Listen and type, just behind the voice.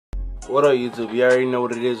What up, YouTube? You already know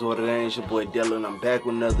what it is, what it ain't. It's your boy Dylan. I'm back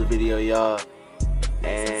with another video, y'all.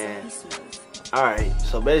 And alright,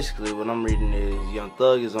 so basically what I'm reading is Young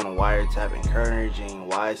Thug is on a wiretap encouraging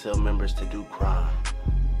YSL members to do crime.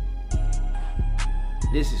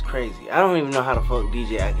 This is crazy. I don't even know how the fuck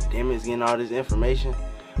DJ Academics getting all this information.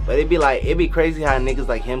 But it'd be crazy how niggas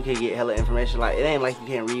like him can get hella information. Like, it ain't like you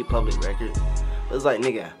can't read public records. But it's like,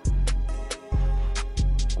 nigga,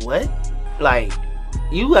 what? Like,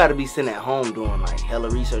 you gotta be sitting at home doing like hella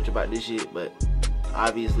research about this shit, but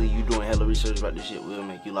obviously you doing hella research about this shit will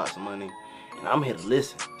make you lots of money. And I'm here to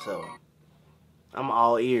listen, so I'm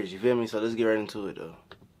all ears, you feel me? So let's get right into it though.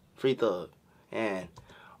 Free Thug. And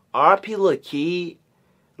RP Lil Kid,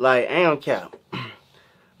 like, I ain't gonna cap.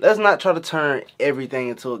 Let's not try to turn everything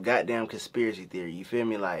into a goddamn conspiracy theory, you feel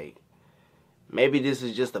me? Like, maybe this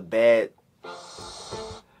is just a bad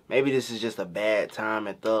time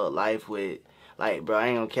in Thug life with, like, bro, I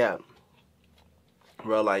ain't gonna cap.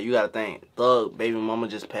 Bro, like, you gotta think. Thug baby mama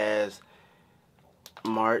just passed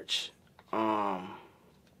March. And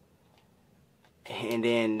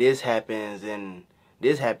then this happens, and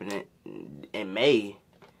this happened in May.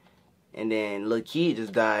 And then Lil Kid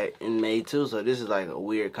just died in May too. So this is like a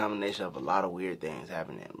weird combination of a lot of weird things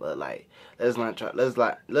happening. But like, let's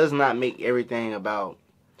not make everything about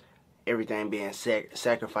everything being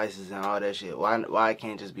sacrifices and all that shit. Why it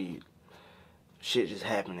can't just be shit just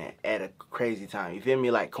happening at a crazy time? You feel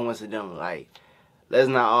me? Like, coincidental. Like, let's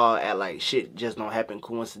not all act like shit just don't happen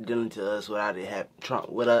coincidentally to us without it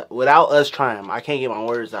without us trying. I can't get my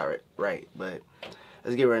words out right, but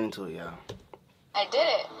let's get right into it, y'all. I did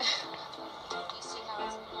it. You see how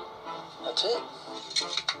it's... That's it.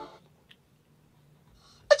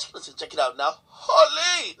 Listen, check it out now.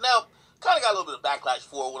 Holy! Now, kind of got a little bit of backlash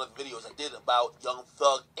for one of the videos I did about Young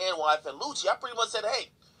Thug and YSL Lucci. I pretty much said, hey,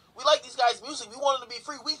 we like these guys' music. We want them to be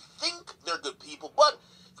free. We think they're good people. But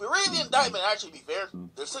if we read the indictment, actually, to be fair,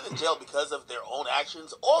 they're sitting in jail because of their own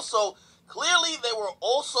actions. Also, clearly, they were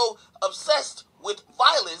also obsessed with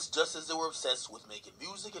violence, just as they were obsessed with making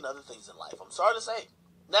music and other things in life. I'm sorry to say.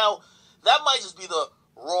 Now, that might just be the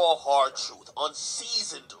raw, hard truth,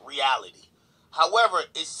 unseasoned reality. However,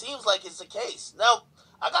 it seems like it's the case. Now,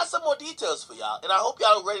 I got some more details for y'all, and I hope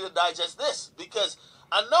y'all are ready to digest this, because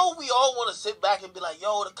I know we all want to sit back and be like,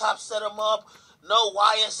 yo, the cops set him up. No,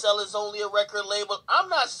 YSL is only a record label. I'm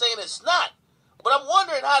not saying it's not, but I'm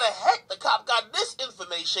wondering how the heck the cop got this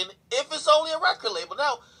information if it's only a record label.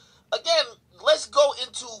 Now, again, let's go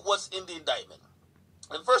into what's in the indictment.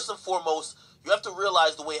 And first and foremost, you have to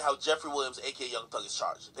realize the way how Jeffrey Williams, a.k.a. Young Thug, is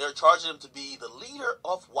charged. They're charging him to be the leader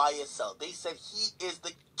of YSL. They said he is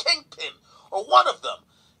the kingpin, or one of them,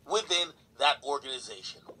 within that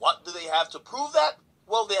organization. What do they have to prove that?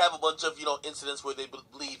 Well, they have a bunch of, incidents where they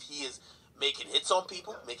believe he is making hits on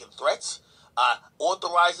people, making threats,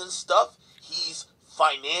 authorizing stuff. He's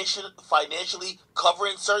financially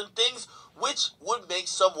covering certain things, which would make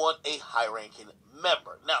someone a high-ranking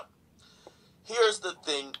member. Now, here's the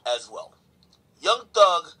thing as well. Young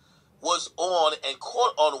Thug was on and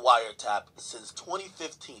caught on wiretap since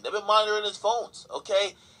 2015. They've been monitoring his phones,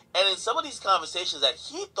 okay? And in some of these conversations that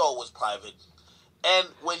he thought was private, and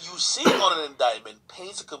when you see it on an indictment,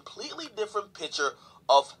 paints a completely different picture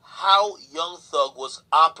of how Young Thug was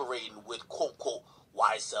operating with quote-unquote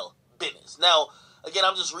YSL business. Now, again,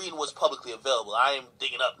 I'm just reading what's publicly available. I ain't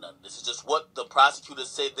digging up nothing. This is just what the prosecutors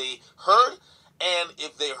said they heard, and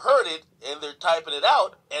if they heard it and they're typing it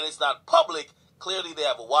out and it's not public, clearly they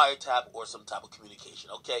have a wiretap or some type of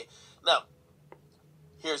communication, okay? Now,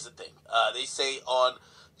 here's the thing. They say on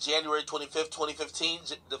January 25th, 2015,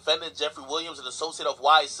 defendant Jeffrey Williams, an associate of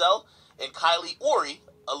YSL, and Kylie Ori,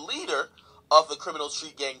 a leader of the criminal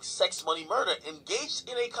street gang Sex Money Murder, engaged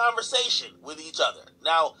in a conversation with each other.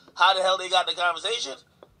 Now, how the hell they got the conversation?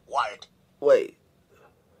 Wired. Wait.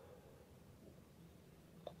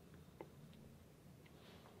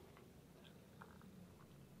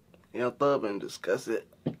 Young Thug been discuss it.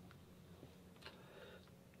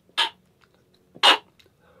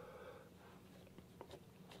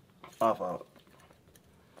 My fault.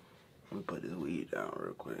 Let me put this weed down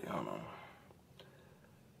real quick. Hold on.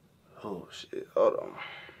 Oh shit. Hold on.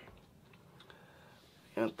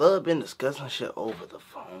 Young Thug been discussing shit over the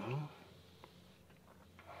phone.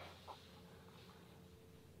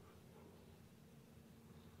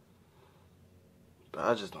 But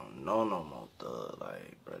I just don't know no more Thug.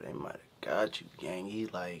 Like, bro, they might have got you, gang.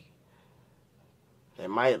 He's like, they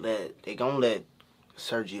gonna let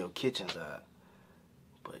Sergio Kitchens out.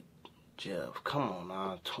 But Jeff, come on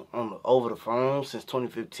now, over the phone since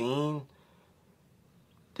 2015.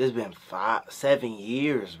 There's been 7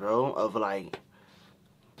 years, bro, of like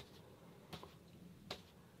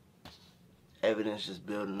evidence just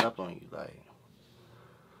building up on you. Like,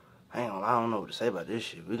 I don't know what to say about this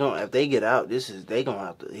shit. If they get out, he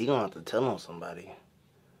gonna have to tell on somebody.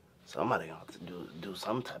 Somebody gonna have to do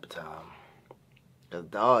some type of time. Cause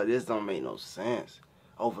dog, this don't make no sense.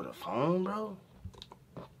 Over the phone, bro?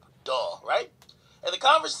 Duh, right? And the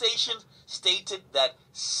conversation stated that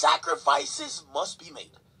sacrifices must be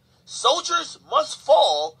made. Soldiers must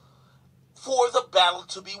fall for the battle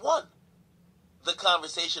to be won. The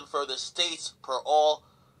conversation further states, per all,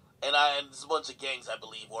 and there's a bunch of gangs, I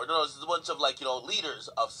believe, or no, there's a bunch of leaders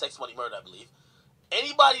of sex, money, murder, I believe.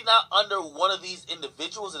 Anybody not under one of these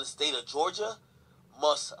individuals in the state of Georgia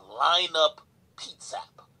must line up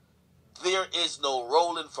PSAP. There is no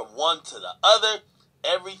rolling from one to the other.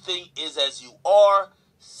 Everything is as you are.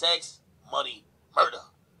 Sex, money, murder.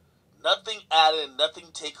 Nothing added, nothing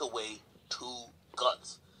take away. 2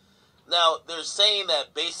 guns. Now, they're saying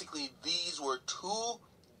that basically these were 2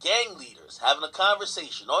 gang leaders having a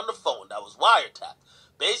conversation on the phone that was wiretapped.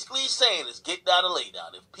 Basically saying is get down and lay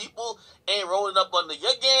down. If people ain't rolling up under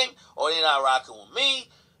your gang or they not rocking with me,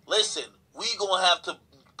 listen, people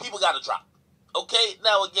got to drop. Okay?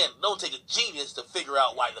 Now, again, don't take a genius to figure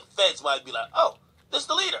out why the feds might be like, oh, this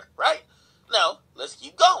the leader, right? Now, let's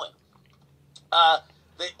keep going.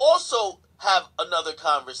 They also have another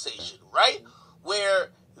conversation, right?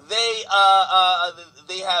 Where they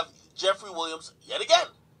have Jeffrey Williams yet again.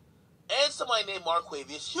 And somebody named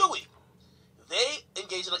Marquavius Huey. They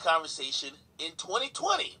engaged in a conversation in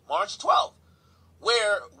 2020, March 12th,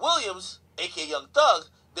 where Williams, a.k.a. Young Thug,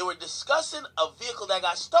 they were discussing a vehicle that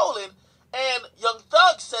got stolen, and Young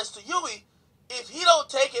Thug says to Huey, if he don't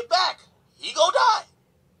take it back, he gonna die.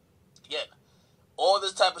 Again, all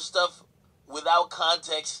this type of stuff without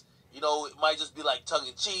context, it might just be like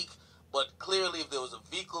tongue-in-cheek, but clearly if there was a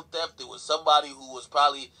vehicle theft, there was somebody who was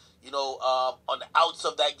probably, on the outs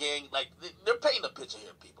of that gang. Like, they're painting a picture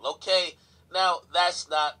here, people, okay? Now, that's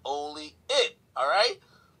not only it, all right?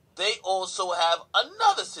 They also have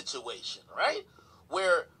another situation, right?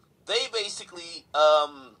 Where they basically,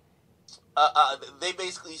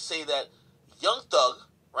 say that Young Thug,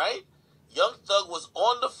 right? Young Thug was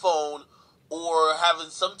on the phone or having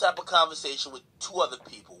some type of conversation with 2 other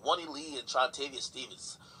people, Wonnie Lee and Trontavia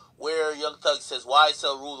Stevens, where Young Thug says,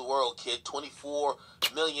 YSL rule the world, kid, 24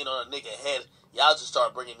 million on a nigga head. Y'all just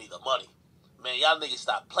start bringing me the money. Man, y'all niggas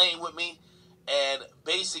stop playing with me. And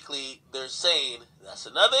basically, they're saying that's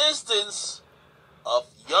another instance of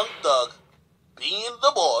Young Thug being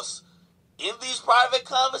the boss in these private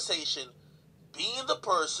conversations, being the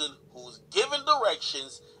person who's giving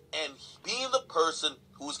directions and being the person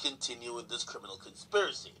who's continuing this criminal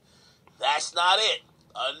conspiracy. That's not it.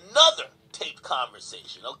 Another taped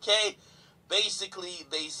conversation, okay? Basically,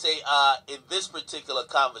 they say in this particular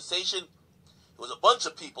conversation, it was a bunch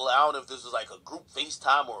of people. I don't know if this was like a group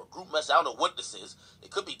FaceTime or a group message. I don't know what this is. It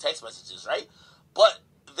could be text messages, right? But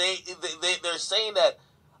they're saying that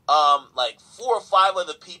like 4 or 5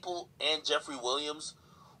 other people and Jeffrey Williams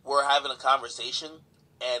were having a conversation,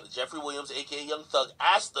 and Jeffrey Williams, a.k.a. Young Thug,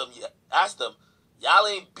 asked them, y'all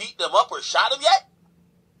ain't beat them up or shot them yet?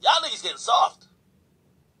 Y'all niggas getting soft.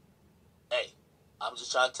 Hey, I'm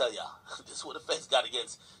just trying to tell y'all, this is what the feds got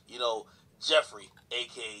against, Jeffrey,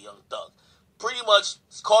 a.k.a. Young Thug. Pretty much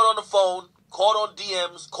caught on the phone, caught on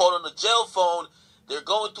DMs, caught on the jail phone. They're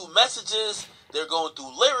going through messages. They're going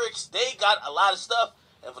through lyrics. They got a lot of stuff.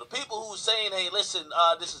 And for the people who are saying, hey, listen,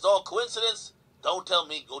 this is all coincidence, don't tell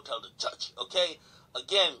me, go tell the judge, okay?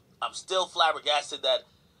 Again, I'm still flabbergasted that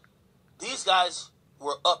these guys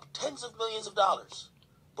were up tens of millions of dollars,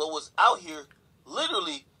 but was out here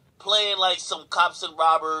literally playing like some cops and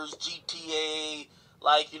robbers, GTA,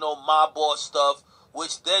 mob boss stuff,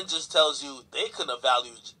 which then just tells you they couldn't have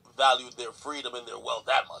valued their freedom and their wealth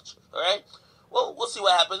that much, all right? Well, we'll see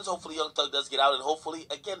what happens. Hopefully Young Thug does get out, and hopefully,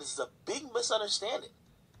 again, this is a big misunderstanding.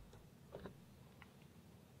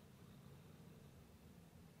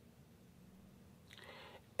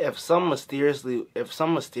 If some mysterious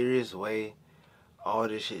way all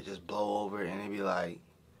this shit just blow over and it be like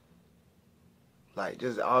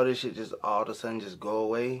just all this shit just all of a sudden just go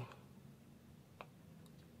away.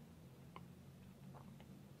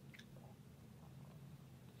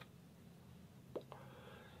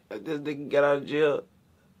 If this nigga get out of jail,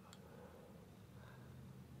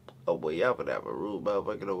 oh boy, y'all finna have a rude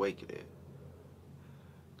motherfucking awakening.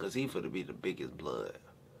 Cause he finna be the biggest blood.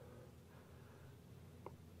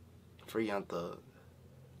 Free Young Thug.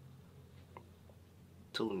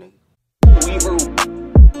 2 niggas. We rule.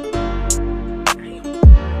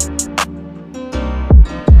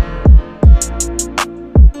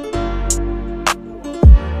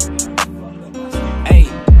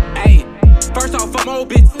 old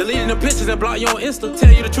bitch, deleting the pictures and block you on Insta.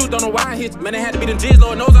 Tell you the truth, don't know why I hit you. Man, it had to be them G's,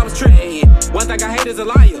 Lord knows I was tripping. One thing I hate is a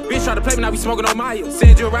liar. Bitch try to play me, now we smoking on Maya.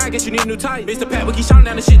 Said you a ride, guess you need a new tire. Bitch, the pat, we keep shouting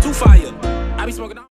down the shit too fire. I be smoking on